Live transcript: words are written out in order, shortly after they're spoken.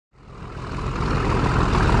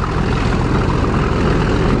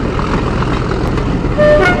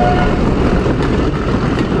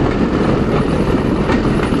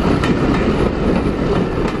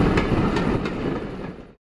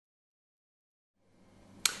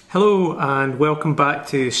Hello and welcome back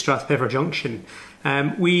to Strathpeffer Junction.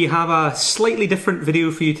 We have a slightly different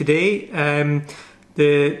video for you today.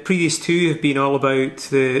 The previous two have been all about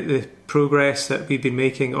the progress that we've been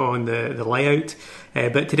making on the layout,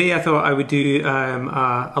 but today I thought I would do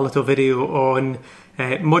a little video on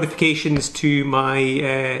modifications to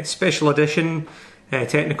my special edition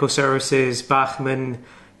Technical Services Bachmann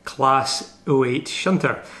Class 08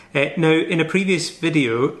 Shunter. Now, in a previous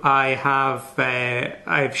video,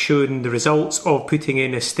 I've shown the results of putting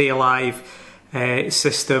in a Stay Alive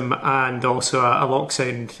system and also a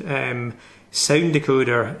LokSound sound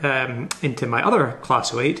decoder into my other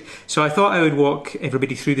Class 08. So I thought I would walk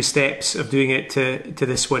everybody through the steps of doing it to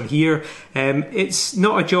this one here. It's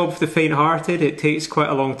not a job for the faint-hearted. It takes quite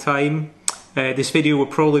a long time. This video will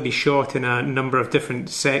probably be shot in a number of different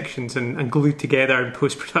sections and glued together in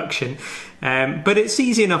post-production, but it's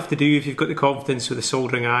easy enough to do if you've got the confidence with a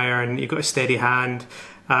soldering iron, you've got a steady hand,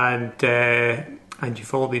 and you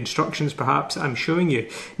follow the instructions perhaps I'm showing you.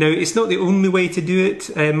 Now, it's not the only way to do it.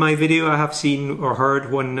 In my video I have seen or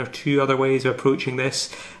heard one or two other ways of approaching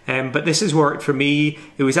this, but this has worked for me.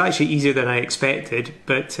 It was actually easier than I expected,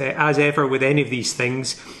 but as ever with any of these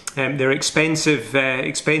things, they're expensive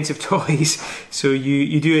toys, so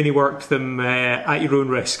you do any work with them at your own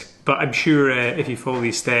risk. But I'm sure if you follow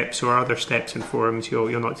these steps or other steps in forums,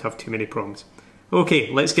 you'll not have too many problems.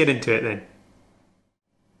 Okay, let's get into it then.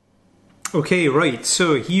 Okay, right,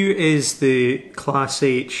 so here is the Class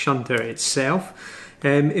 8 Shunter itself.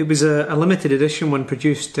 It was a limited edition one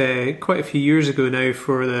produced quite a few years ago now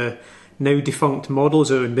for the now defunct Model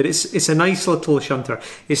Zone, but it's a nice little shunter.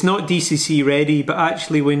 It's not DCC ready, but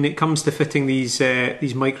actually when it comes to fitting these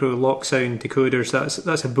micro LokSound decoders,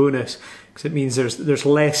 that's a bonus, because it means there's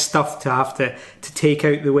less stuff to have to take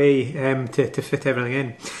out the way to fit everything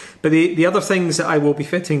in. But the other things that I will be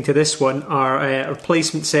fitting to this one are a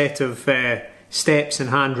replacement set of steps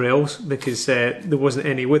and handrails, because there wasn't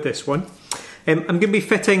any with this one. I'm going to be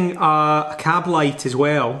fitting a cab light as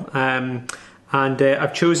well. And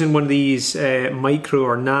I've chosen one of these micro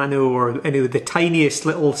or nano or any of the tiniest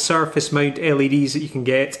little surface mount LEDs that you can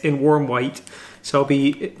get in warm white. So I'll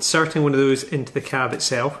be inserting one of those into the cab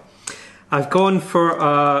itself. I've gone for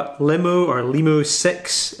a Limo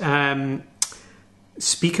 6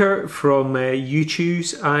 speaker from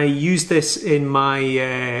U-Choose. I used this in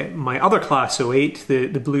my my other Class 08, the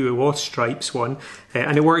blue wasp stripes one,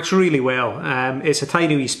 and it works really well. It's a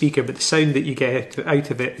tiny wee speaker, but the sound that you get out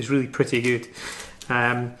of it is really pretty good.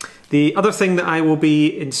 The other thing that I will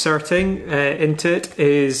be inserting into it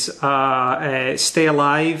is a Stay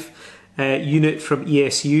Alive unit from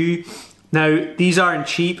ESU. Now, these aren't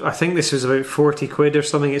cheap. I think this was about 40 quid or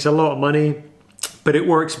something. It's a lot of money, but it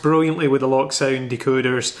works brilliantly with the LokSound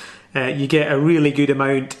decoders. You get a really good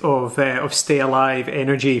amount of Stay Alive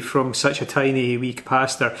energy from such a tiny wee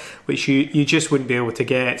capacitor, which you just wouldn't be able to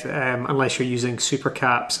get unless you're using super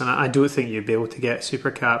caps, and I don't think you'd be able to get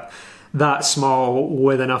super cap that small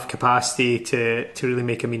with enough capacity to really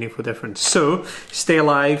make a meaningful difference. So, Stay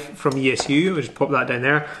Alive from ESU, we'll just pop that down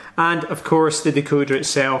there, and of course the decoder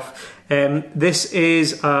itself. This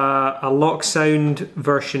is a LokSound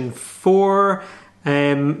version 4.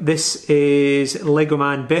 This is Lego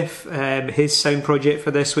Man Biff, his sound project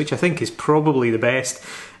for this, which I think is probably the best.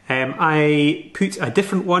 I put a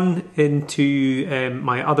different one into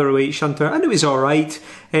my other 08 Shunter, and it was alright.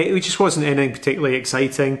 It just wasn't anything particularly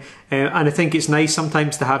exciting, and I think it's nice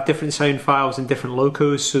sometimes to have different sound files in different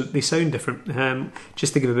locos so they sound different,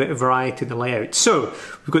 just to give a bit of variety in the layout. So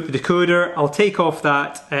we've got the decoder. I'll take off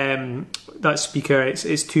that speaker.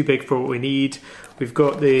 It's too big for what we need. We've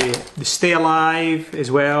got the Stay Alive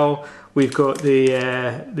as well. We've got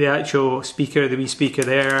the actual speaker, the wee speaker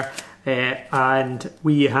there, and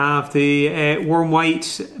we have the warm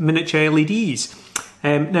white miniature LEDs.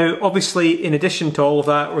 Now, obviously, in addition to all of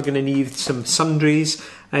that, we're going to need some sundries.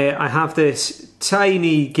 I have this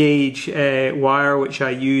tiny gauge wire which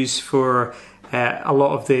I use for a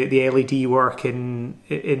lot of the LED work in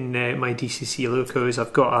my DCC locos.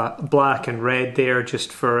 I've got a black and red there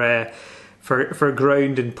just for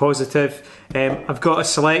ground and positive. I've got a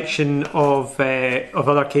selection of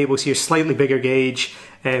other cables here, slightly bigger gauge,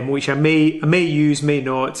 which I may use, may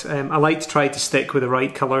not. I like to try to stick with the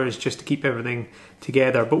right colours just to keep everything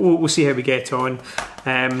together, but we'll see how we get on.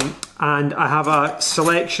 And I have a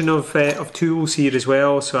selection of tools here as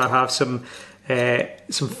well. So I have some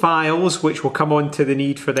some files, which will come on to the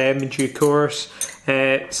need for them in due course,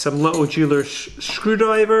 some little jeweler's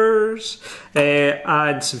screwdrivers,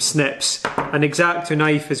 and some snips, an exacto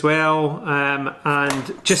knife as well,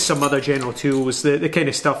 and just some other general tools, the kind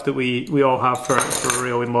of stuff that we all have for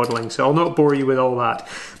railway modelling. So I'll not bore you with all that.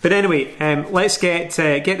 But anyway, let's get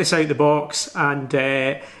this out of the box and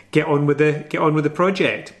get on with the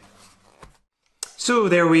project. So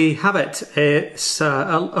there we have it. It's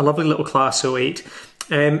a lovely little Class 08.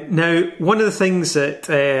 Now, one of the things that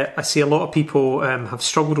I see a lot of people have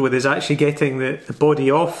struggled with is actually getting the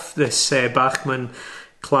body off this Bachmann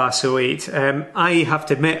Class 08. I have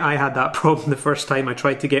to admit I had that problem the first time I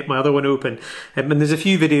tried to get my other one open. And there's a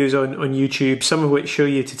few videos on YouTube, some of which show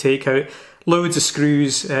you to take out loads of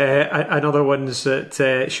screws and other ones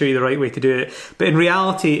that show you the right way to do it. But in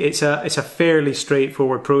reality, it's a fairly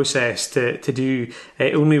straightforward process to do.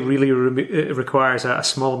 It only really requires a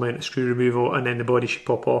small amount of screw removal, and then the body should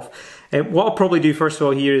pop off. What I'll probably do first of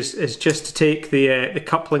all here is just to take the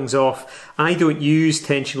couplings off. I don't use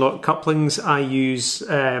tension lock couplings. I use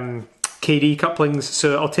KD couplings,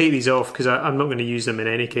 so I'll take these off because I'm not going to use them in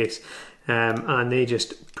any case. And they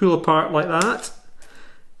just pull apart like that.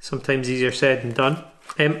 Sometimes easier said than done.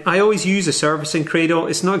 I always use a servicing cradle.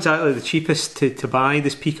 It's not exactly the cheapest to buy,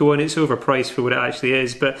 this Pico one. It's overpriced for what it actually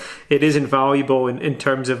is, but it is invaluable in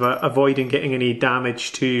terms of avoiding getting any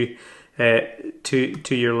damage to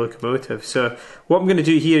your locomotive. So what I'm going to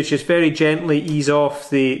do here is just very gently ease off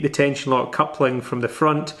the tension lock coupling from the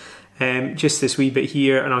front, just this wee bit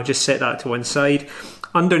here, and I'll just set that to one side.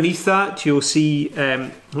 Underneath that, you'll see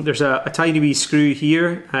there's a tiny wee screw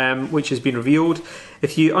here, which has been revealed.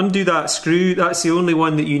 If you undo that screw, that's the only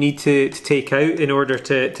one that you need to take out in order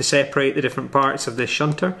to separate the different parts of this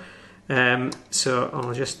shunter. So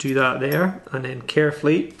I'll just do that there, and then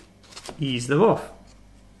carefully ease them off.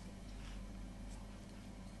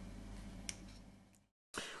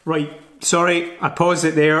 Right. Sorry, I paused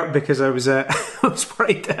it there because I was I was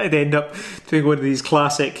worried that I'd end up doing one of these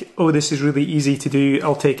classic, oh, this is really easy to do,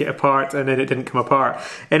 I'll take it apart, and then it didn't come apart.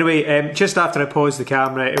 Anyway, just after I paused the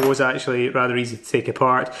camera, it was actually rather easy to take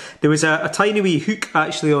apart. There was a tiny wee hook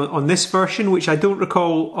actually on this version, which I don't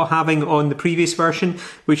recall having on the previous version,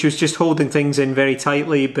 which was just holding things in very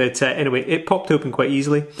tightly, but anyway, it popped open quite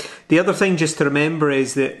easily. The other thing just to remember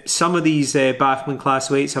is that some of these Bachmann Class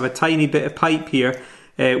 08s have a tiny bit of pipe here,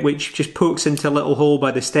 which just pokes into a little hole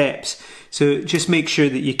by the steps. So just make sure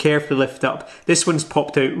that you carefully lift up. This one's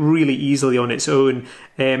popped out really easily on its own.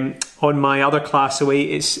 On my other Class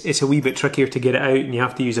 08, it's a wee bit trickier to get it out, and you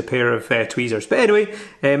have to use a pair of tweezers. But anyway,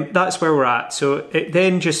 that's where we're at. So it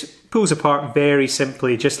then just pulls apart very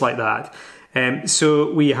simply, just like that.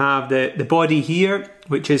 So we have the body here,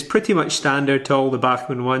 which is pretty much standard to all the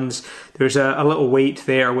Bachmann ones. There's a little weight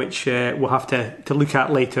there which we'll have to look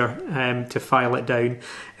at later to file it down.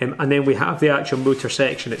 And then we have the actual motor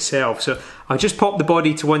section itself. So I'll just pop the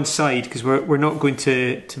body to one side because we're not going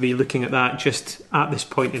to be looking at that just at this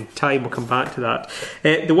point in time. We'll come back to that.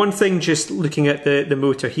 The one thing just looking at the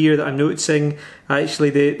motor here that I'm noticing, actually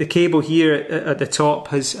the cable here at the top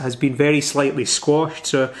has been very slightly squashed,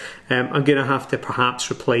 so I'm going to have to perhaps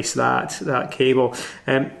replace that cable.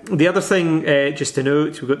 The other thing just to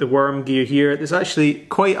note, we've got the worm gear here. There's actually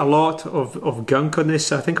quite a lot of gunk on this,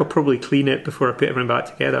 so I think I'll probably clean it before I put everything back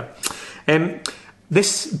together.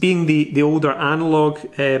 This being the older analog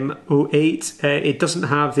 08, it doesn't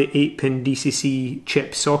have the 8-pin DCC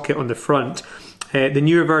chip socket on the front. The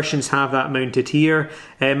newer versions have that mounted here.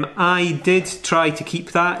 I did try to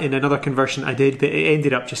keep that in another conversion I did, but it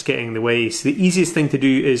ended up just getting in the way. So the easiest thing to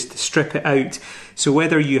do is to strip it out. So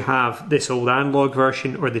whether you have this old analog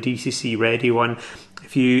version or the DCC ready one,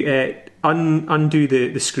 if you undo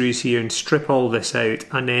the screws here and strip all this out,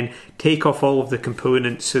 and then take off all of the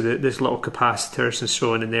components, so that there's little capacitors and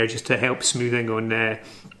so on in there, just to help smoothing on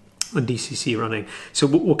DCC running. So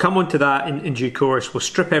we'll come on to that in due course. We'll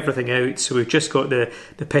strip everything out. So we've just got the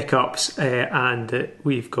pickups and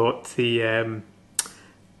we've got the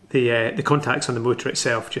contacts on the motor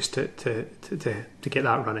itself, just to get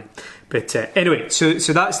that running. But anyway, so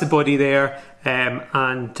that's the body there,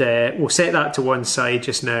 and we'll set that to one side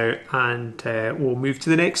just now, and we'll move to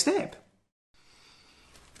the next step.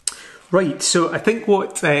 Right, so I think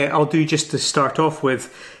what I'll do just to start off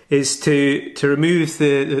with is to remove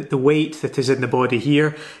the weight that is in the body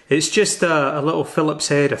here. It's just a little Phillips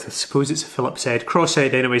head, I suppose it's a Phillips head, cross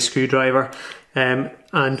head anyway, screwdriver, and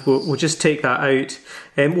we'll just take that out.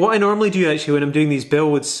 What I normally do actually when I'm doing these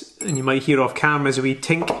builds, and you might hear off camera as a wee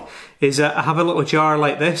tink, is I have a little jar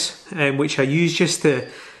like this, which I use just to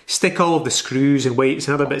stick all of the screws and weights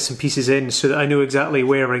and other bits and pieces in so that I know exactly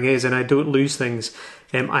where everything is and I don't lose things.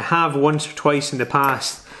 I have once or twice in the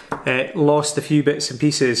past lost a few bits and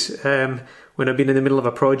pieces when I've been in the middle of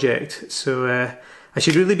a project, so I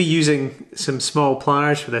should really be using some small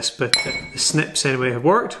pliers for this, but the snips anyway have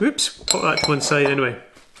worked. Whoops, put that to one side anyway.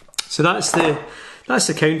 So that's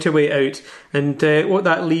the counterweight out, and what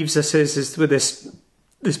that leaves us is with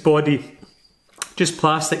this body, just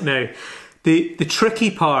plastic now. The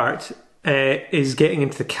tricky part is getting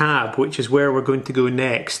into the cab, which is where we're going to go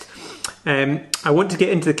next. I want to get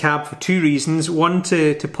into the cab for two reasons. One,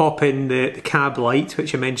 to pop in the cab light,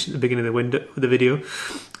 which I mentioned at the beginning of the video.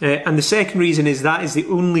 And the second reason is that is the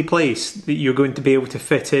only place that you're going to be able to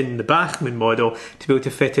fit in the Bachmann model to be able to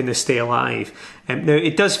fit in the Stay Alive. Now,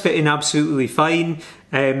 it does fit in absolutely fine.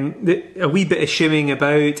 A wee bit of shimming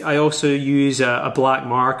about. I also use a black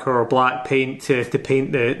marker or black paint to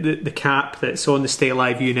paint the cap that's on the Stay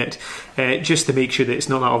Alive unit, just to make sure that it's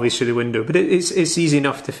not that obvious through the window. But it's easy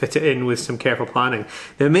enough to fit it in with some careful planning.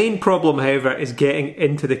 The main problem, however, is getting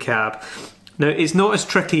into the cab. Now, it's not as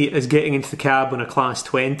tricky as getting into the cab on a Class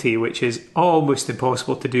 20, which is almost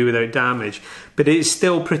impossible to do without damage, but it is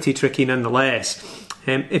still pretty tricky nonetheless.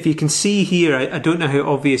 If you can see here, I don't know how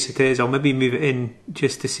obvious it is. I'll maybe move it in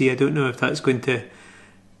just to see. I don't know if that's going to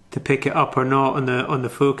pick it up or not on the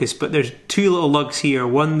focus, but there's two little lugs here,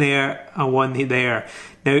 one there and one there.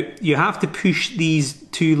 Now, you have to push these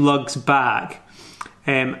two lugs back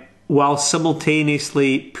while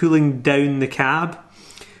simultaneously pulling down the cab.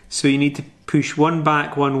 So you need to push one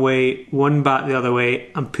back one way, one back the other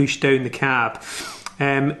way, and push down the cab.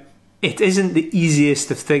 It isn't the easiest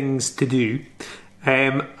of things to do.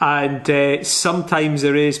 And sometimes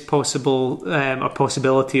there is a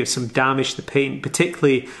possibility of some damage to the paint,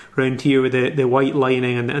 particularly around here with the white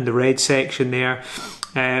lining and the red section there.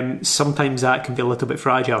 Sometimes that can be a little bit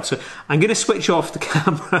fragile. So I'm going to switch off the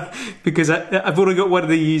camera because I've only got one of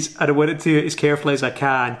these and I want to do it as carefully as I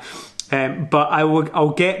can. But I'll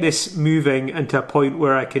get this moving into a point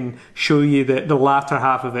where I can show you the latter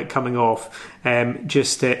half of it coming off,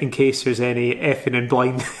 just in case there's any effing and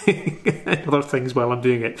blinding and other things while I'm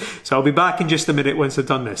doing it. So I'll be back in just a minute once I've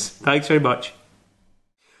done this. Thanks very much.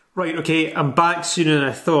 Right, okay, I'm back sooner than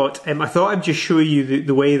I thought. I thought I'd just show you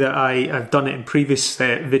the way that I've done it in previous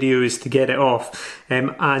videos to get it off,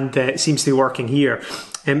 and it seems to be working here.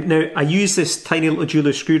 Now, I use this tiny little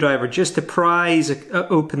jeweler's screwdriver just to prise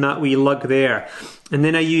open that wee lug there. And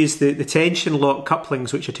then I use the tension lock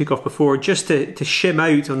couplings, which I took off before, just to shim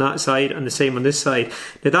out on that side and the same on this side.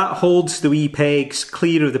 Now, that holds the wee pegs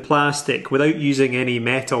clear of the plastic without using any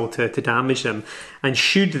metal to damage them, and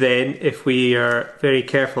should then, if we are very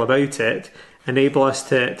careful about it, enable us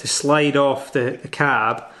to slide off the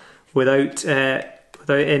cab without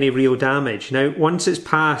any real damage. Now, once it's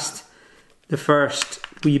past the first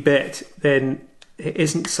wee bit, then it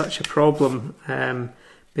isn't such a problem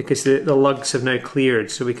because the lugs have now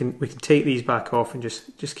cleared, so we can take these back off and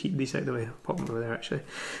just keep these out of the way. I'll pop them over there actually.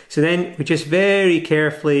 So then we just very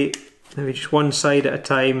carefully, maybe just one side at a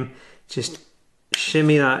time, just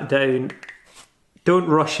shimmy that down. Don't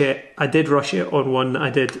rush it. I did rush it on one that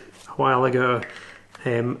I did a while ago,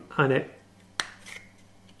 and it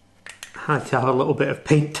had to have a little bit of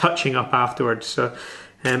paint touching up afterwards. So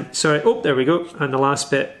sorry, oh, there we go, and the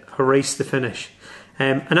last bit, erase the finish.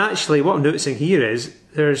 And actually what I'm noticing here is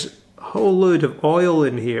there's a whole load of oil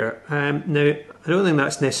in here. Now, I don't think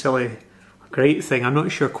that's necessarily a great thing. I'm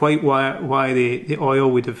not sure quite why the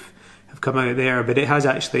oil would have come out there, but it has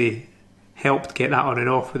actually helped get that on and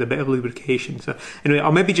off with a bit of lubrication. So anyway,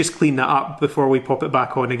 I'll maybe just clean that up before we pop it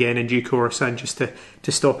back on again in due course, and just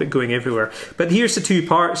to stop it going everywhere. But here's the two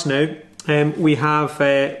parts now. We have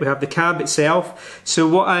the cab itself. So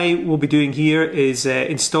what I will be doing here is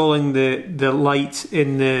installing the light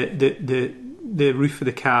in the roof of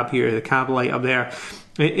the cab here, the cab light up there.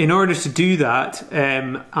 In order to do that,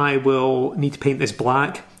 I will need to paint this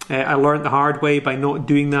black. I learned the hard way by not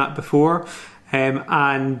doing that before. And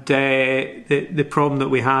the problem that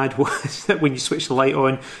we had was that when you switch the light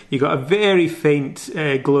on, you got a very faint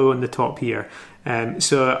glow on the top here.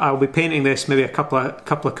 So I'll be painting this maybe a couple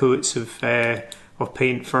of coats of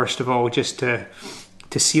paint first of all, just to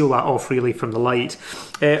seal that off really from the light.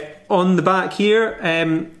 On the back here,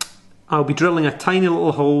 I'll be drilling a tiny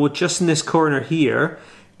little hole just in this corner here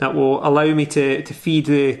that will allow me to feed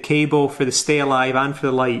the cable for the Stay Alive and for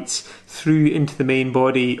the lights through into the main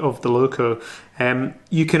body of the Loco.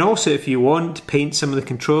 You can also, if you want, paint some of the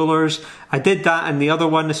controllers. I did that in the other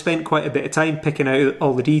one. I spent quite a bit of time picking out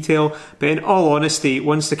all the detail, but in all honesty,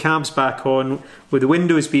 once the cab's back on, with the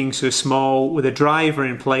windows being so small, with a driver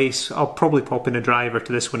in place, I'll probably pop in a driver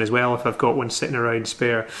to this one as well if I've got one sitting around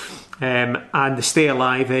spare. And the Stay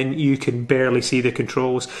Alive in, you can barely see the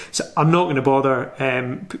controls. So I'm not going to bother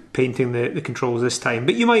painting the controls this time,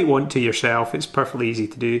 but you might want to yourself. It's perfectly easy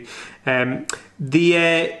to do.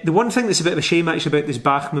 The one thing that's a bit of a shame actually about this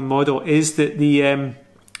Bachmann model is that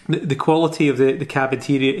the quality of the cab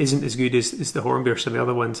interior isn't as good as the Hornby or some of the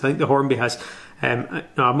other ones. I think the Hornby has a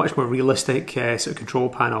much more realistic sort of control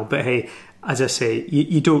panel, but hey, as I say,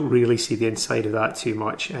 you don't really see the inside of that too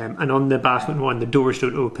much. And on the Bachmann one, the doors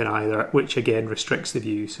don't open either, which again restricts the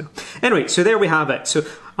view. So anyway, so there we have it. So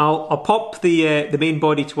I'll pop the main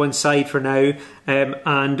body to one side for now,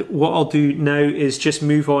 and what I'll do now is just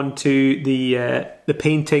move on to the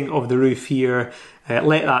painting of the roof here.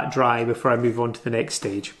 Let that dry before I move on to the next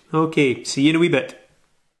stage. Okay, see you in a wee bit.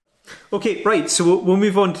 Okay, right, so we'll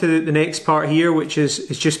move on to the next part here, which is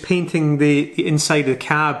just painting the inside of the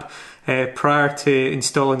cab prior to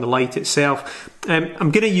installing the light itself.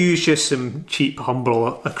 I'm going to use just some cheap,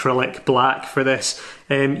 humble acrylic black for this.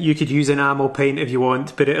 You could use enamel paint if you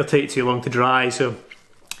want, but it'll take too long to dry, so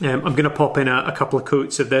I'm going to pop in a couple of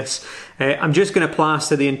coats of this. I'm just going to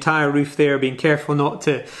plaster the entire roof there, being careful not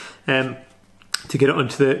to get it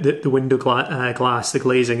onto the window glass, the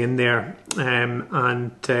glazing in there.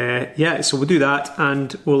 Yeah, so we'll do that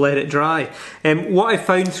and we'll let it dry. What I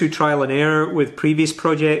found through trial and error with previous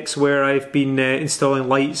projects where I've been installing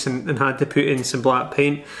lights and had to put in some black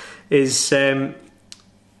paint is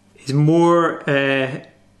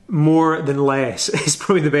more than less is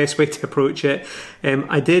probably the best way to approach it.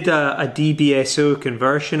 I did a DBSO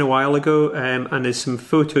conversion a while ago, and there's some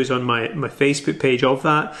photos on my Facebook page of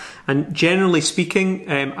that. And generally speaking,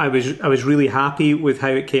 I was really happy with how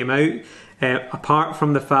it came out. Apart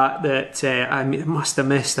from the fact that I must have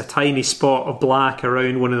missed a tiny spot of black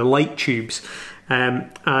around one of the light tubes.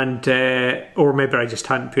 Or maybe I just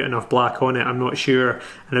hadn't put enough black on it, I'm not sure.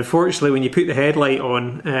 And unfortunately, when you put the headlight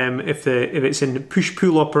on, if it's in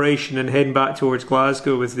push-pull operation and heading back towards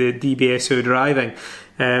Glasgow with the DBSO driving,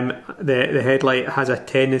 the headlight has a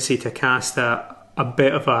tendency to cast a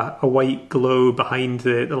bit of a white glow behind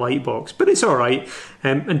the light box, but it's alright.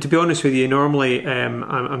 And to be honest with you, normally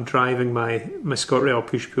I'm driving my ScotRail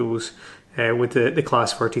push-pulls with the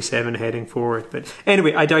Class 47 heading forward. But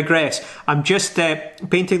anyway, I digress. I'm just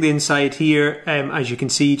painting the inside here, as you can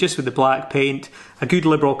see, just with the black paint, a good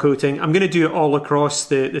liberal coating. I'm going to do it all across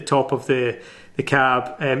the top of the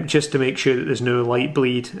cab, just to make sure that there's no light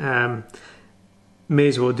bleed. May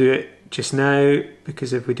as well do it just now,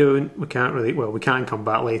 because if we don't, we can't really, well, we can come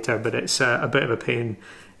back later, but it's a bit of a pain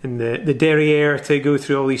in the derriere to go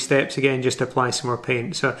through all these steps again just to apply some more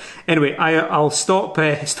paint. So anyway, I'll stop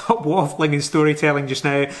waffling and storytelling just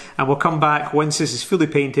now, and we'll come back once this is fully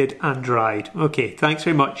painted and dried. Okay, thanks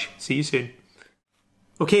very much. See you soon.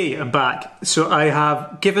 Okay, I'm back. So I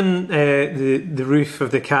have given the roof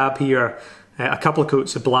of the cab here a couple of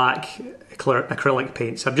coats of black acrylic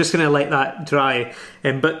paint. So I'm just going to let that dry.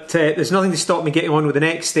 But there's nothing to stop me getting on with the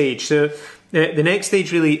next stage. So the next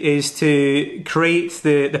stage really is to create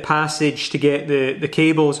the passage to get the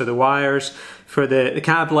cables or the wires for the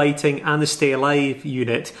cab lighting and the Stay Alive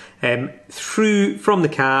unit from the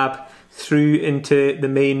cab through into the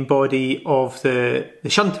main body of the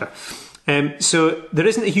shunter. So there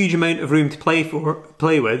isn't a huge amount of room to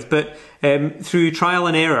play with, but through trial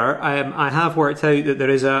and error, I have worked out that there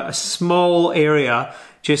is a small area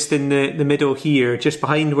just in the middle here, just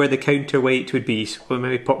behind where the counterweight would be. So we'll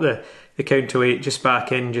maybe pop the counterweight just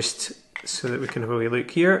back in, just so that we can have a wee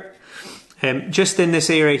look here. Just in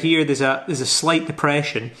this area here, there's a slight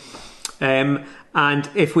depression. And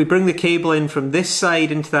if we bring the cable in from this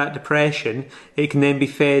side into that depression, it can then be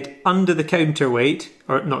fed under the counterweight,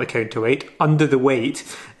 or not the counterweight, under the weight,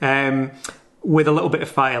 with a little bit of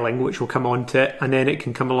filing, which will come onto it, and then it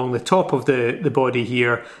can come along the top of the body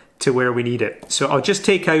here to where we need it. So I'll just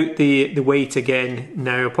take out the weight again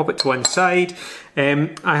now, pop it to one side.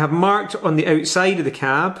 I have marked on the outside of the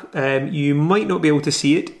cab, you might not be able to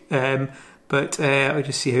see it, but I'll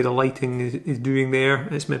just see how the lighting is doing there.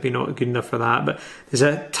 It's maybe not good enough for that, but there's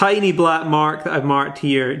a tiny black mark that I've marked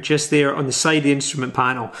here, just there on the side of the instrument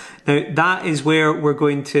panel. Now that is where we're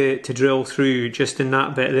going to drill through, just in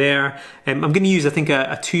that bit there. I'm going to use, I think,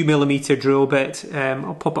 a 2mm drill bit.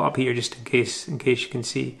 I'll pop it up here just in case you can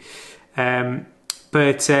see. But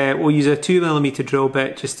we'll use a 2mm drill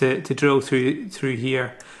bit just to drill through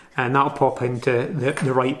here. and that'll pop into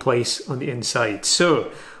the right place on the inside.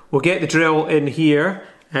 So we'll get the drill in here,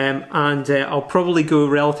 and I'll probably go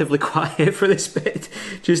relatively quiet for this bit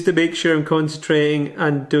just to make sure I'm concentrating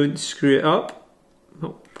and don't screw it up.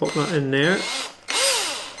 I'll pop that in there.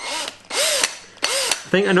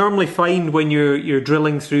 I think I normally find when you're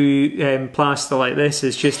drilling through plaster like this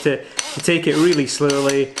is just to take it really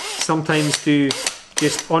slowly, sometimes do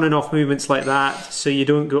just on and off movements like that so you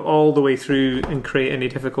don't go all the way through and create any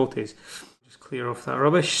difficulties. Just clear off that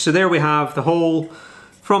rubbish. So there we have the hole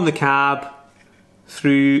from the cab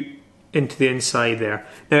through into the inside there.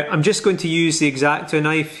 Now I'm just going to use the X-Acto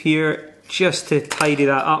knife here just to tidy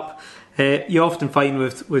that up. You often find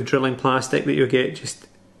with drilling plastic that you'll get just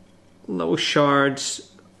little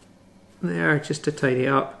shards there just to tidy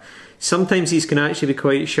up. Sometimes these can actually be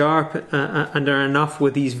quite sharp and are enough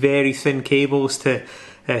with these very thin cables to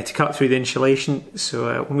cut through the insulation,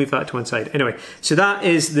 so we'll move that to one side. Anyway, so that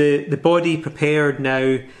is the body prepared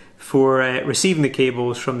now for receiving the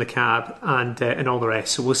cables from the cab and all the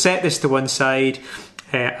rest. So we'll set this to one side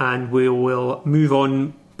and we will move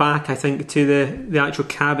on back, I think, to the actual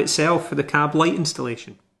cab itself for the cab light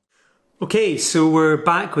installation. Okay, so we're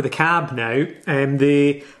back with the cab now.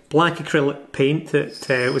 The black acrylic paint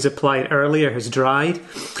that was applied earlier has dried.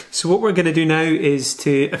 So what we're going to do now is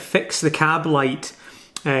to affix the cab light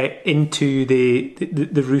into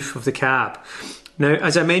the roof of the cab. Now,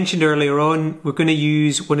 as I mentioned earlier on, we're going to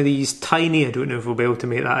use one of these tiny, I don't know if we'll be able to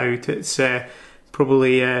make that out, it's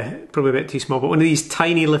probably a bit too small, but one of these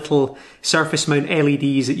tiny little surface mount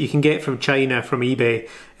LEDs that you can get from China, from eBay,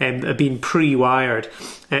 that have been pre-wired.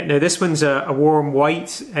 Now this one's a warm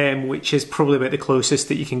white, which is probably about the closest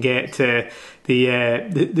that you can get to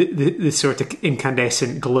the sort of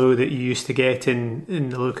incandescent glow that you used to get in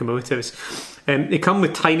the locomotives. They come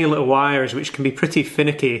with tiny little wires which can be pretty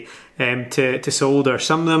finicky to solder.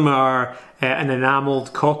 Some of them are an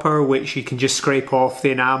enamelled copper which you can just scrape off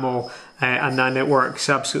the enamel and then it works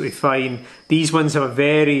absolutely fine. These ones have a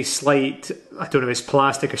very slight, I don't know if it's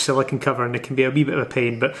plastic or silicone cover, and it can be a wee bit of a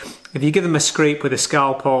pain, but if you give them a scrape with a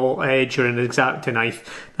scalpel edge or an X-Acto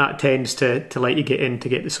knife, that tends to let you get in to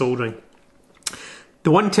get the soldering.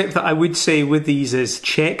 The one tip that I would say with these is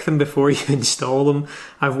check them before you install them.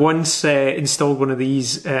 I've once installed one of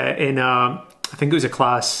these in I think it was a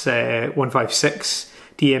class 156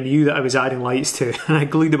 DMU that I was adding lights to, and I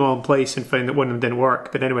glued them all in place and found that one of them didn't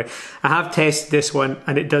work. But anyway, I have tested this one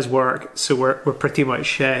and it does work, so we're pretty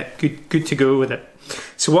much good to go with it.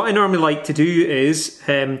 So what I normally like to do is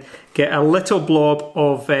get a little blob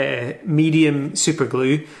of medium super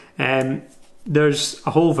glue. There's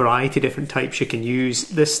a whole variety of different types you can use.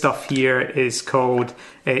 This stuff here is called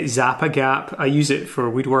Zappa Gap. I use it for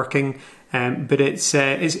woodworking, but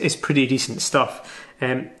it's pretty decent stuff.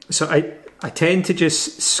 So I tend to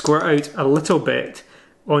just squirt out a little bit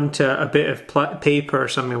onto a bit of paper or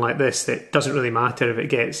something like this. That doesn't really matter if it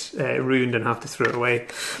gets ruined and have to throw it away.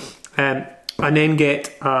 And then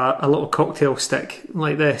get a little cocktail stick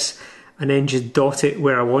like this and then just dot it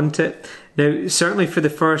where I want it. Now, certainly for the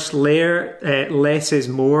first layer, less is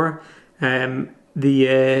more.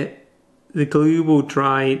 The glue will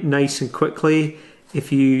dry nice and quickly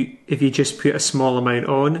if you just put a small amount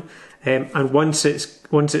on. And once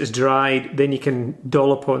it's dried, then you can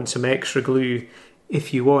dollop on some extra glue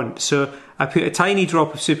if you want. So I put a tiny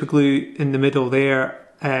drop of super glue in the middle there.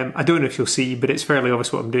 I don't know if you'll see, but it's fairly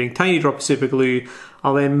obvious what I'm doing. Tiny drop of super glue.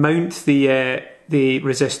 I'll then mount the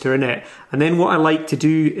resistor in it, and then what I like to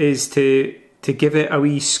do is to give it a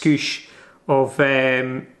wee scoosh of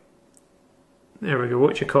there we go.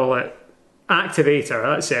 What do you call it? Activator.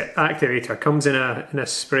 That's it. Activator comes in a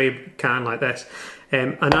spray can like this.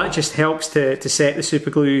 And that just helps to set the super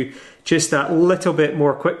glue just that little bit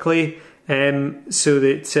more quickly, so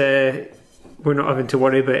that we're not having to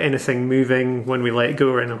worry about anything moving when we let it go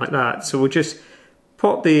or anything like that. So we'll just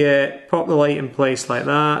pop the light in place like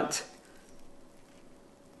that,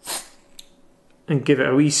 and give it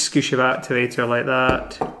a wee scoosh of activator like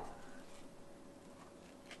that.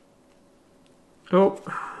 Oh,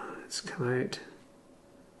 it's come out.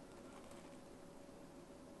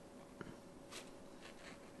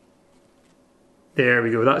 There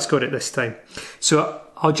we go, that's got it this time. So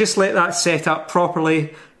I'll just let that set up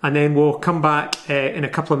properly, and then we'll come back in a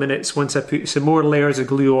couple of minutes once I put some more layers of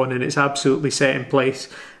glue on and it's absolutely set in place,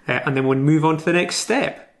 and then we'll move on to the next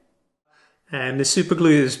step. The super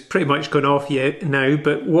glue is pretty much gone off now,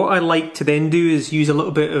 but what I like to then do is use a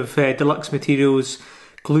little bit of Deluxe Materials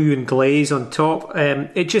glue and glaze on top.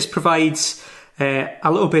 It just provides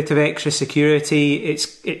a little bit of extra security.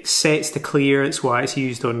 It sets to clear. It's why it's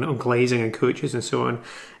used on glazing and coaches and so on.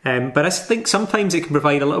 But I think sometimes it can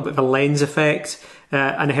provide a little bit of a lens effect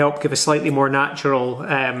and help give a slightly more natural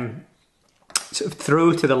sort of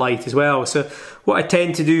throw to the light as well. So what I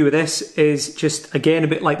tend to do with this is just, again, a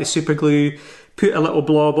bit like the super glue, put a little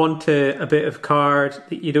blob onto a bit of card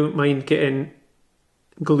that you don't mind getting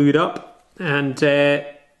glued up, and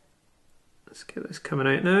let's get this coming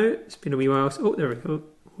out now. It's been a wee while. Oh, there we go.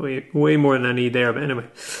 Way more than I need there, but anyway,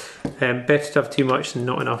 better to have too much than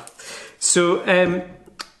not enough. So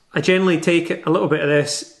I generally take a little bit of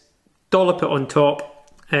this, dollop it on top,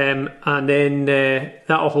 and then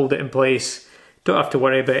that'll hold it in place. Don't have to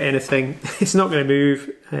worry about anything. It's not going to move,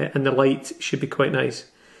 and the light should be quite nice.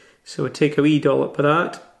 So we'll take a wee dollop of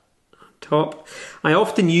that on top. I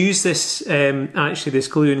often use this, actually, this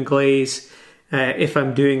glue and glaze, if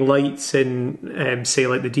I'm doing lights in, say,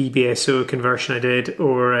 like the DBSO conversion I did,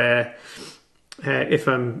 or if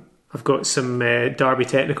I've got some Derby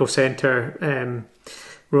Technical Centre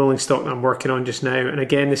rolling stock that I'm working on just now. And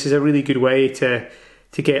again, this is a really good way to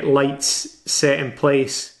get lights set in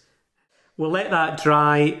place. We'll let that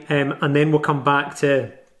dry, and then we'll come back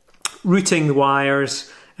to routing the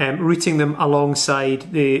wires, routing them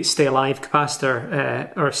alongside the Stay Alive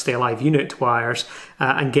capacitor or Stay Alive unit wires,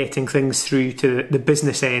 and getting things through to the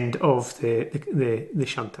business end of the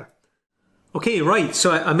shunter. Okay, right,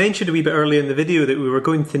 so I mentioned a wee bit earlier in the video that we were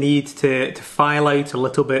going to need to file out a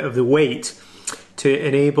little bit of the weight to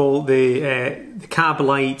enable the cab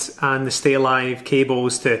light and the Stay Alive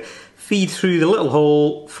cables to feed through the little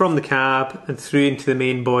hole from the cab and through into the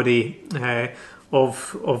main body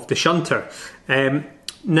of the shunter.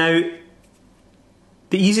 Now,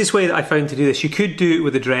 the easiest way that I found to do this, you could do it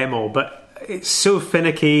with a Dremel, but it's so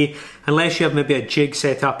finicky. Unless you have maybe a jig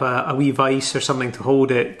set up, a wee vise or something to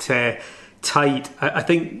hold it tight, I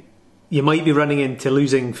think you might be running into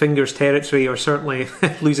losing fingers territory, or certainly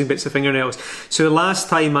losing bits of fingernails. So last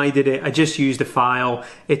time I did it, I just used a file.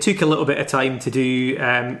 It took a little bit of time to do,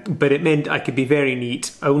 but it meant I could be very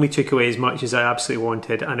neat. I only took away as much as I absolutely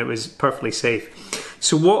wanted, and it was perfectly safe.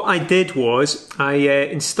 So what I did was I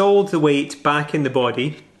installed the weight back in the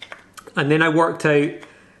body, and then I worked out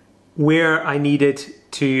where I needed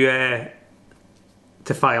to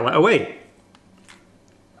file it away.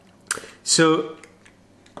 So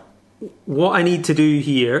what I need to do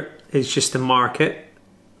here is just to mark it,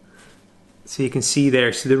 so you can see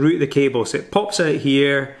there, so the root of the cable, so it pops out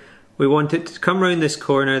here. We want it to come around this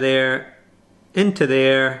corner there, into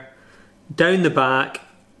there, down the back,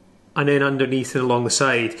 and then underneath and along the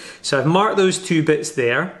side. So I've marked those two bits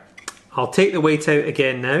there. I'll take the weight out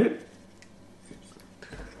again now.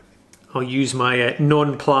 I'll use my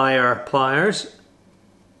non-plier pliers.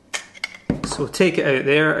 So take it out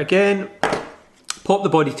there again. Pop the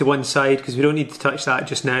body to one side because we don't need to touch that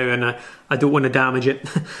just now, and I don't want to damage it.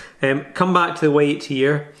 Come back to the weight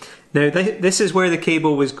here. Now this is where the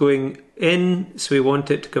cable was going in, so we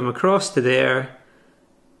want it to come across to there,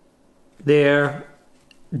 there,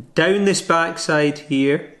 down this back side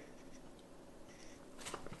here,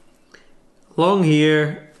 along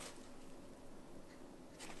here,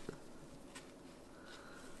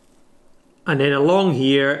 and then along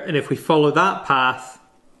here, and if we follow that path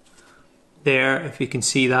there, if you can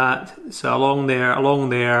see that, so along there, along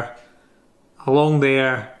there, along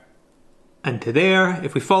there, and to there.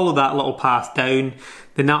 If we follow that little path down,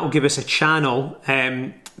 then that will give us a channel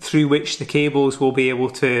through which the cables will be able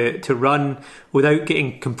to run without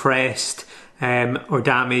getting compressed or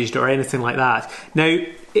damaged or anything like that. Now,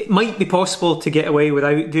 it might be possible to get away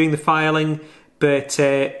without doing the filing, but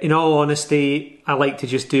in all honesty, I like to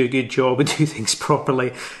just do a good job and do things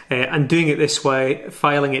properly. And doing it this way,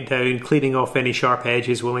 filing it down, cleaning off any sharp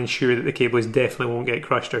edges, will ensure that the cables definitely won't get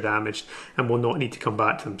crushed or damaged and will not need to come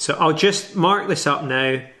back to them. So I'll just mark this up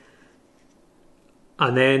now,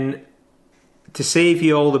 and then to save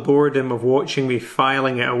you all the boredom of watching me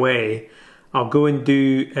filing it away, I'll go and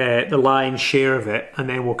do the lion's share of it, and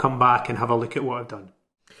then we'll come back and have a look at what I've done.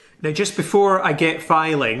 Now, just before I get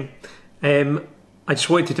filing, I just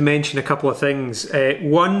wanted to mention a couple of things.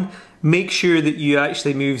 One, make sure that you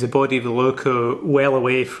actually move the body of the Loco well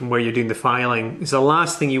away from where you're doing the filing, because the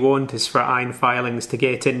last thing you want is for iron filings to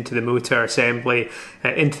get into the motor assembly,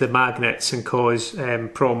 into the magnets, and cause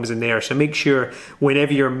problems in there. So make sure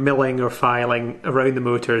whenever you're milling or filing around the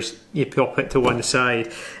motors, you pop it to one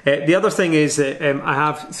side. The other thing is that I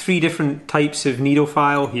have 3 different types of needle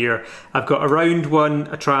file here. I've got a round one,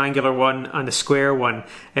 a triangular one, and a square one.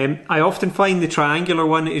 I often find the triangular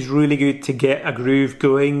one is really good to get a groove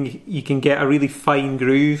going. you can get a really fine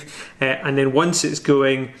groove, and then once it's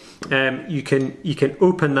going, you can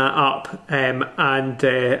open that up and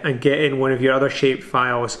get in one of your other shaped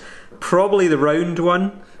files, probably the round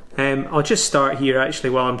one. I'll just start here actually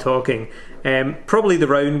while I'm talking. Probably the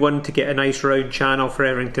round one to get a nice round channel for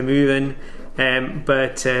everything to move in.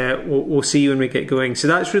 But we'll see when we get going. So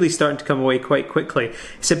that's really starting to come away quite quickly.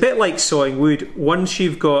 It's a bit like sawing wood. Once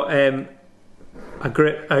you've got a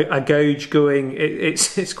gouge going,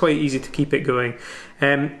 it's quite easy to keep it going.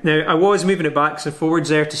 Now I was moving it backwards and forwards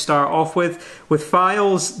there to start off with. With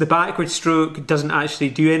files, the backward stroke doesn't actually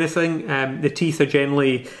do anything. The teeth are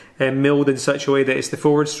generally milled in such a way that it's the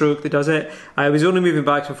forward stroke that does it. I was only moving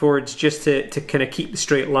backwards and forwards just to kind of keep the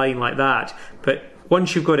straight line like that. But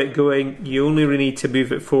once you've got it going, you only really need to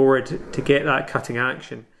move it forward to get that cutting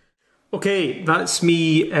action. Okay, that's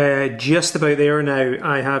me just about there now.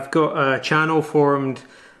 I have got a channel formed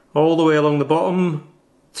all the way along the bottom,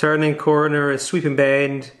 turning corner, a sweeping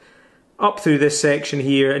bend, up through this section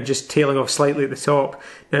here and just tailing off slightly at the top.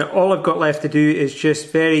 Now all I've got left to do is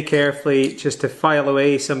just very carefully just to file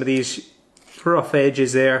away some of these rough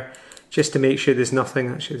edges there, just to make sure there's nothing,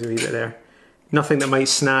 actually there's a wee bit there, nothing that might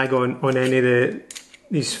snag on any of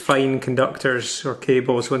these fine conductors or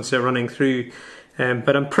cables once they're running through.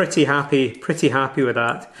 But I'm pretty happy with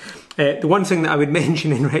that. The one thing that I would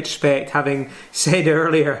mention in retrospect, having said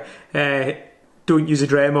earlier, don't use a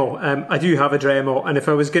Dremel. I do have a Dremel, and if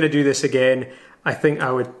I was going to do this again, I think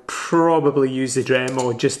I would probably use the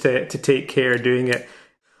Dremel just to take care of doing it.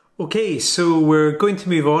 Okay, so we're going to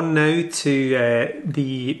move on now to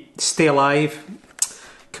the Stay Alive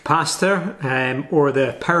capacitor, or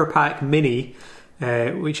the PowerPack Mini,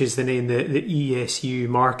 which is the name the ESU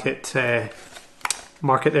market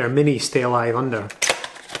there, Mini Stay Alive under.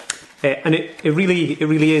 And it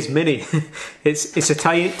really is mini. it's a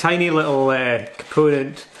tiny little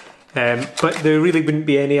component, but there really wouldn't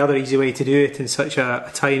be any other easy way to do it in such a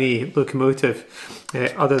tiny locomotive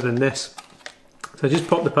other than this. So I just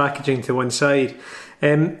pop the packaging to one side.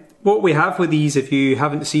 What we have with these, if you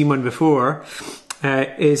haven't seen one before,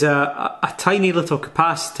 is a tiny little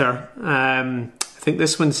capacitor. I think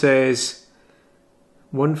this one says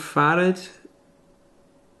 1 farad,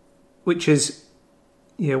 which is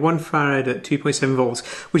 1 farad at 2.7 volts,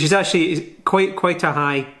 which is actually quite a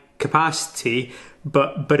high capacity,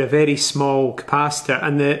 but a very small capacitor.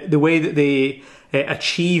 And the way that they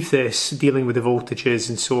achieve this, dealing with the voltages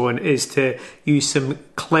and so on, is to use some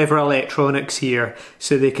clever electronics here,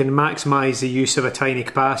 so they can maximise the use of a tiny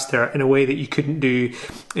capacitor in a way that you couldn't do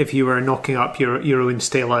if you were knocking up your own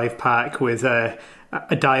Stay Alive pack with a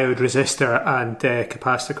diode resistor and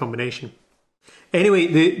capacitor combination. Anyway,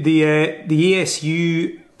 the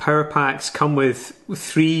ESU power packs come with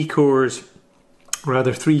 3 cores, or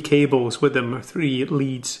rather 3 cables with them, or 3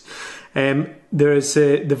 leads. There's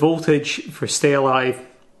the voltage for Stay Alive,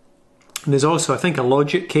 and there's also, I think, a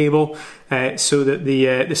logic cable, so that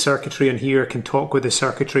the circuitry on here can talk with the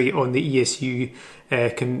circuitry on the ESU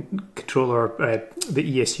controller,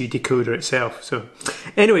 the ESU decoder itself. So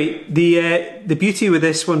anyway, the beauty with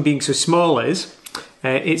this one being so small is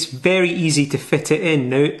it's very easy to fit it in.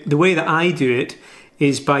 Now, the way that I do it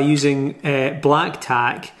is by using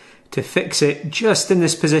BlackTak to fix it just in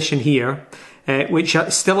this position here, which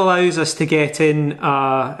still allows us to get in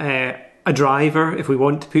a driver if we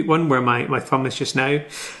want to put one, where my thumb is just now.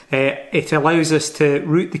 It allows us to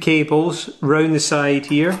route the cables round the side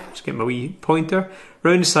here, just get my wee pointer,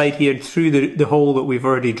 round the side here through the hole that we've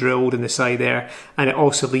already drilled in the side there, and it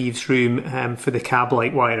also leaves room for the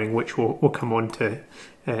cab-like wiring, which we'll come on to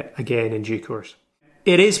again in due course.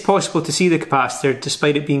 It is possible to see the capacitor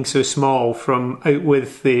despite it being so small from out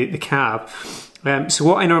with the cab. So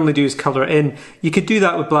what I normally do is colour it in. You could do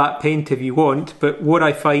that with black paint if you want, but what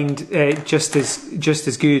I find just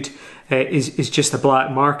as good is just a black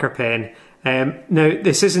marker pen. Now,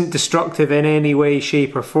 this isn't destructive in any way,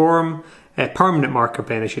 shape or form. Permanent marker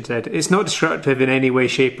pen, I should say. It's not destructive in any way,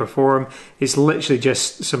 shape or form. It's literally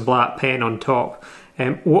just some black pen on top.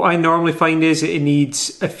 What I normally find is it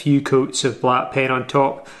needs a few coats of black pen on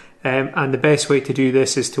top. And the best way to do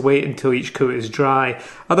this is to wait until each coat is dry.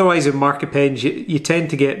 Otherwise, with marker pens, you tend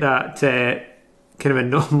to get that kind of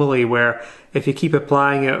anomaly where if you keep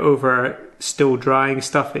applying it over still drying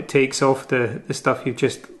stuff, it takes off the stuff you've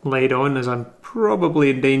just laid on, as I'm probably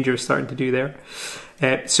in danger of starting to do there.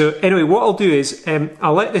 So anyway, what I'll do is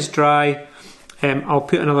I'll let this dry, I'll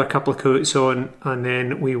put another couple of coats on, and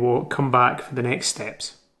then we will come back for the next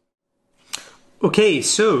steps. Okay,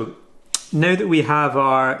 so now that we have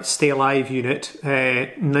our Stay Alive unit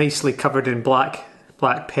nicely covered in black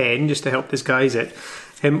black pen just to help disguise it.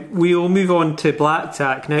 We'll move on to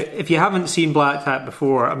BlackTak. Now, if you haven't seen BlackTak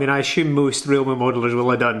before, I mean, I assume most Realme modelers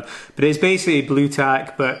will have done, but it's basically blue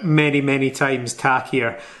tack, but many, many times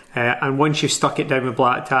tackier. And once you've stuck it down with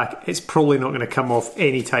BlackTak, it's probably not going to come off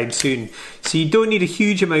anytime soon. So you don't need a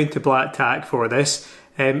huge amount of BlackTak for this,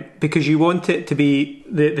 because you want it to be,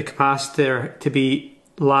 the capacitor to be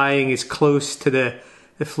lying as close to the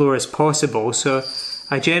floor as possible. So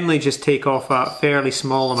I generally just take off a fairly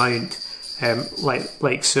small amount,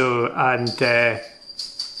 like so, and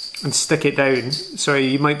stick it down. Sorry,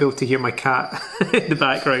 you might be able to hear my cat in the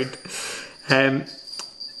background.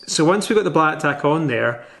 So once we've got the BlackTak on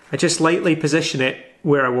there, I just lightly position it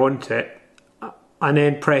where I want it and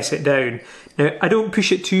then press it down. Now, I don't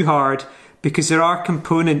push it too hard because there are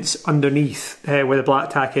components underneath where the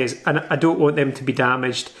BlackTak is, and I don't want them to be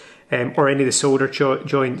damaged, or any of the solder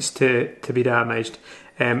joints to be damaged.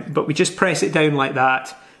 But we just press it down like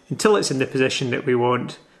that until it's in the position that we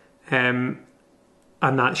want, and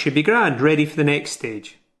that should be grand, ready for the next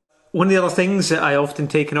stage. One of the other things that I often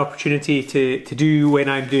take an opportunity to do when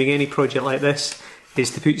I'm doing any project like this is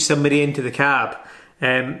to put somebody into the cab.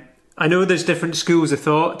 I know there's different schools of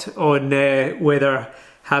thought on whether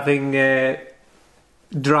having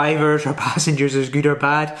drivers or passengers is good or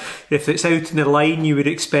bad. If it's out in the line, you would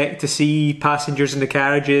expect to see passengers in the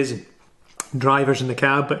carriages and drivers in the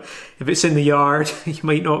cab, but if it's in the yard, you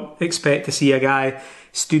might not expect to see a guy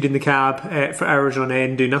stood in the cab for hours on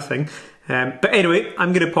end do nothing. But anyway,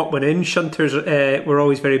 I'm going to pop one in. Shunters were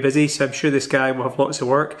always very busy, so I'm sure this guy will have lots of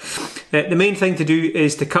work. The main thing to do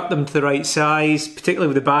is to cut them to the right size, particularly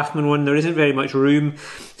with the Bachmann one. There isn't very much room,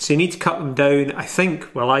 so you need to cut them down. I think,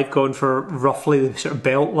 well, I've gone for roughly the sort of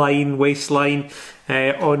belt line, waistline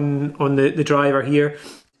on the driver here.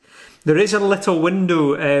 There is a little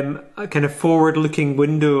window, a kind of forward-looking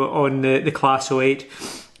window on the Class 08.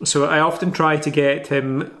 So I often try to get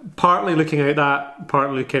him partly looking out that,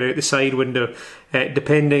 partly looking out the side window,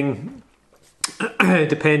 depending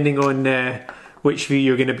on which view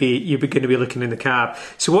you're going to be looking in the cab.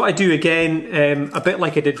 So what I do again, a bit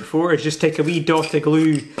like I did before, is just take a wee dot of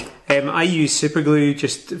glue. I use Superglue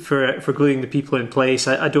just for gluing the people in place.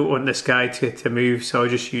 I don't want this guy to move, so I'll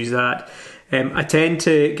just use that. I tend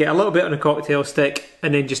to get a little bit on a cocktail stick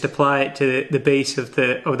and then just apply it to the base of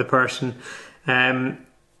the person.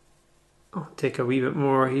 I'll take a wee bit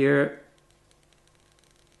more here.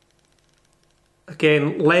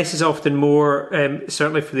 Again, less is often more,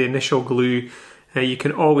 certainly for the initial glue. You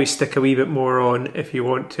can always stick a wee bit more on if you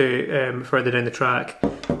want to further down the track,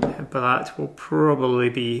 but that will probably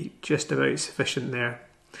be just about sufficient there.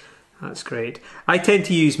 That's great. I tend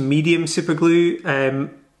to use medium superglue.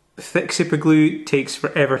 Thick superglue takes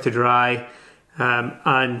forever to dry,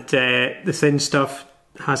 and the thin stuff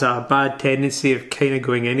has a bad tendency of kind of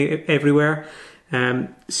going everywhere.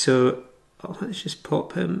 So let's just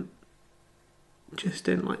pop him just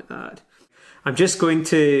in like that. I'm just going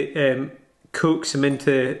to coax him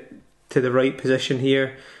into the right position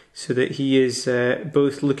here so that he is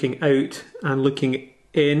both looking out and looking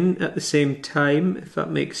in at the same time, if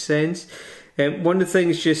that makes sense. One of the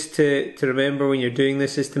things just to remember when you're doing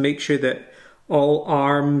this is to make sure that all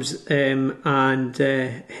arms and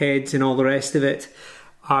heads and all the rest of it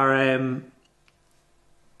are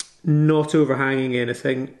not overhanging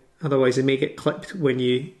anything, otherwise they may get clipped when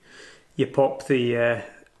you pop the I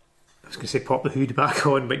was going to say pop the hood back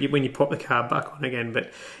on, but when you pop the cab back on again.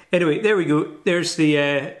 But anyway, there we go. There's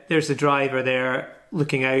the driver there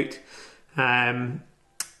looking out,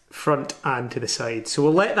 front and to the side. So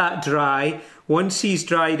we'll let that dry. Once he's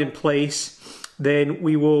dried in place, then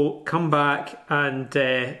we will come back and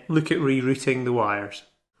look at rerouting the wires.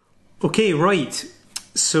 Okay, right.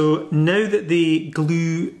 So now that the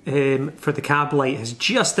glue for the cab light has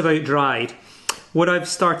just about dried, what I've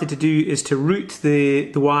started to do is to route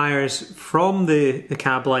the wires from the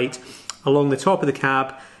cab light along the top of the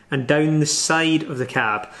cab and down the side of the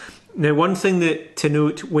cab. Now, one thing to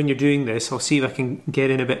note when you're doing this, I'll see if I can get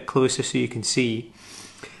in a bit closer so you can see,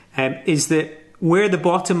 is that where the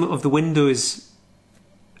bottom of the windows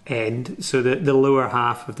end, so the lower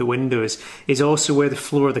half of the windows, is also where the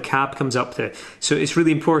floor of the cab comes up to. So it's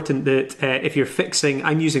really important that if you're fixing,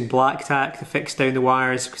 I'm using BlackTak to fix down the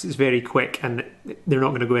wires because it's very quick and they're not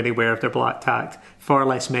going to go anywhere if they're BlackTaked. Far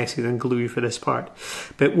less messy than glue for this part.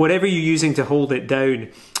 But whatever you're using to hold it down,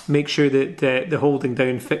 make sure that the holding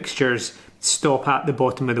down fixtures stop at the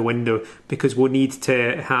bottom of the window, because we'll need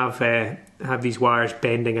to have these wires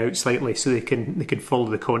bending out slightly so they can follow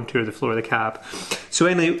the contour of the floor of the cab. So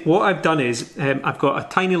anyway, what I've done is I've got a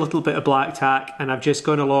tiny little bit of BlackTak, and I've just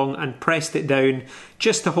gone along and pressed it down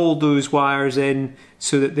just to hold those wires in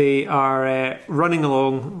so that they are running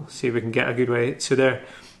along. Let's see if we can get a good way. So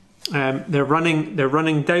they're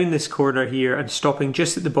running down this corner here and stopping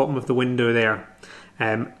just at the bottom of the window there.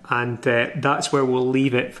 That's where we'll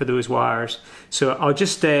leave it for those wires. So I'll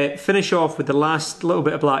just finish off with the last little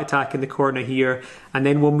bit of BlackTak in the corner here, and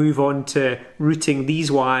then we'll move on to routing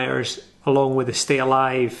these wires along with the Stay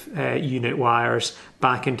Alive unit wires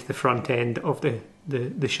back into the front end of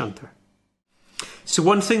the shunter. So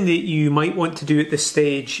one thing that you might want to do at this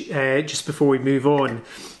stage, just before we move on,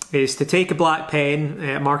 is to take a black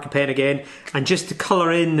pen, marker pen again, and just to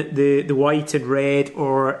colour in the white and red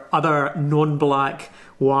or other non-black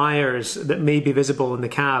wires that may be visible in the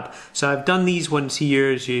cab. So I've done these ones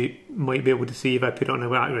here, as you might be able to see if I put it on a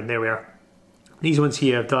background. There we are. These ones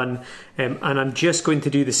here I've done, and I'm just going to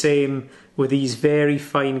do the same with these very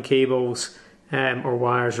fine cables, or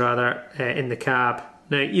wires rather, in the cab.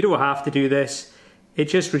 Now, you don't have to do this. It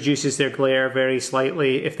just reduces their glare very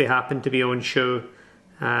slightly if they happen to be on show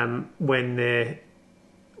when the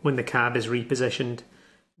cab is repositioned.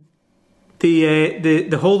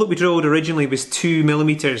 The hole that we drilled originally was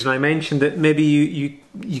 2mm, and I mentioned that maybe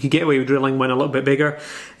you could get away with drilling one a little bit bigger.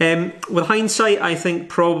 With hindsight, I think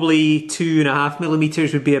probably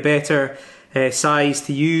 2.5mm would be a better size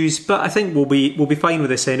to use, but I think we'll be fine with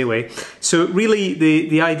this anyway. So really,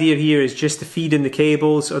 the idea here is just to feed in the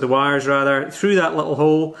cables, or the wires rather, through that little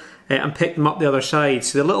hole and pick them up the other side.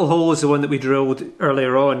 So the little hole is the one that we drilled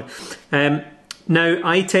earlier on. Now,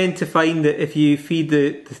 I tend to find that if you feed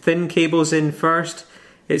the thin cables in first,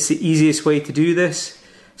 it's the easiest way to do this.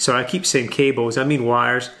 So I keep saying cables, I mean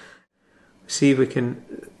wires. See if we can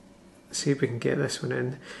get this one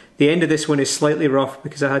in. The end of this one is slightly rough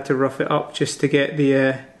because I had to rough it up just to get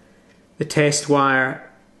the test wire.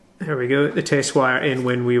 There we go, the test wire in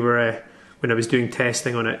when I was doing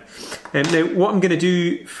testing on it. Now, what I'm going to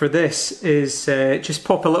do for this is just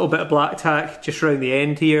pop a little bit of BlackTak just around the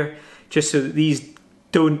end here, just so that these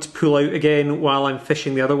don't pull out again while I'm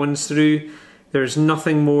fishing the other ones through. There's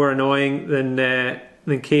nothing more annoying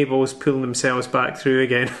than cables pulling themselves back through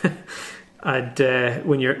again, and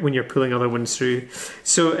when you're pulling other ones through.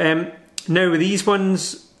 So now with these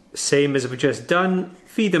ones, same as we've just done,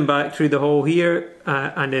 feed them back through the hole here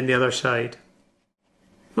and then the other side.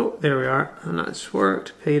 Oh, there we are, and that's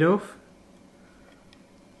worked, paid off.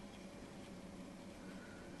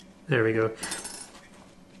 There we go.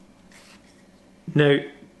 Now,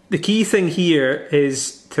 the key thing here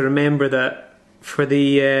is to remember that for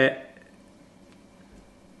the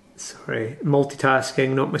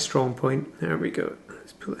multitasking, not my strong point. There we go.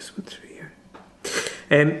 Let's pull this one through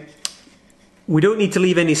here. We don't need to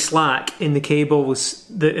leave any slack in the cables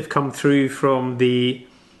that have come through from the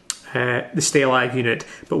Stay Alive unit,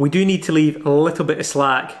 but we do need to leave a little bit of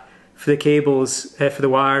slack for the cables, for the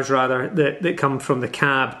wires rather, that come from the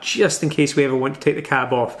cab, just in case we ever want to take the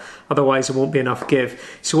cab off. Otherwise there won't be enough give.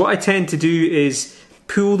 So what I tend to do is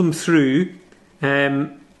pull them through,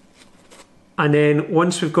 and then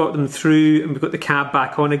once we've got them through and we've got the cab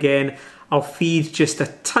back on again, I'll feed just a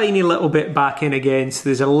tiny little bit back in again, so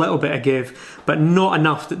there's a little bit of give, but not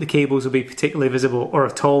enough that the cables will be particularly visible or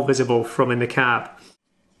at all visible from in the cab.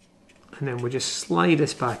 And then we'll just slide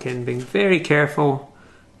this back in, being very careful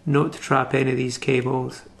not to trap any of these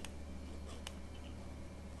cables,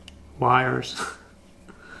 wires.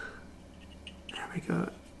 There we go.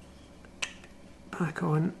 Back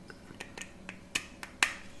on.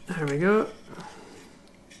 There we go.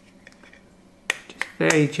 Just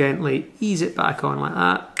very gently ease it back on like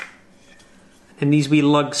that. And these wee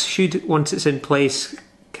lugs should, once it's in place,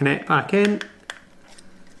 connect back in.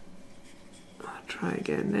 I'll try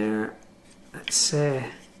again there. It's a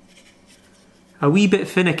wee bit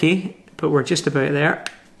finicky, but we're just about there.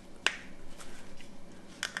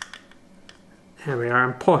 There we are,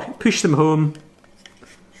 and push them home.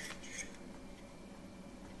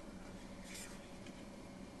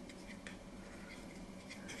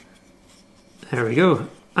 There we go,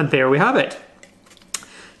 and there we have it.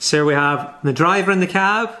 So we have the driver in the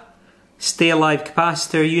cab, Stay Alive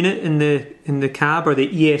capacitor unit in the cab, or the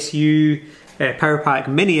ESU PowerPack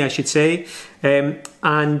Mini, I should say, and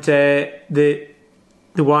the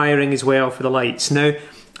wiring as well for the lights. Now,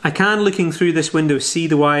 I can, looking through this window, see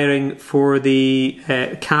the wiring for the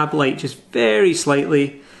cab light just very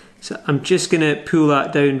slightly. So I'm just going to pull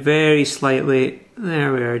that down very slightly.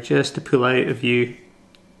 There we are, just to pull out of view.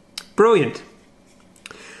 Brilliant.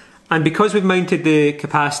 And because we've mounted the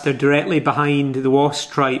capacitor directly behind the wash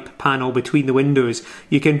stripe panel between the windows,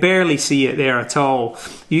 you can barely see it there at all.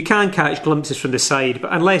 You can catch glimpses from the side,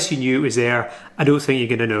 but unless you knew it was there, I don't think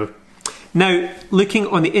you're going to know. Now, looking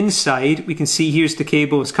on the inside, we can see here's the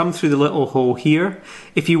cables come through the little hole here.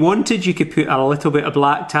 If you wanted, you could put a little bit of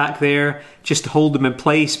BlackTak there just to hold them in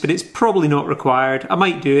place, but it's probably not required. I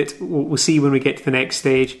might do it. We'll see when we get to the next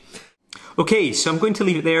stage. Okay, so I'm going to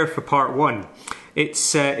leave it there for part one.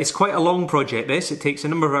 It's quite a long project, this. It takes a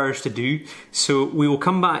number of hours to do, so we will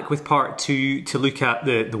come back with part two to look at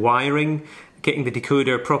the wiring, getting the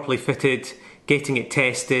decoder properly fitted, getting it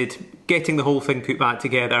tested, getting the whole thing put back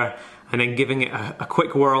together, and then giving it a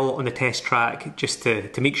quick whirl on the test track just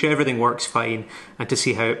to make sure everything works fine and to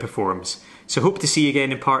see how it performs. So hope to see you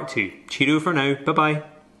again in part two. Cheerio for now, bye bye.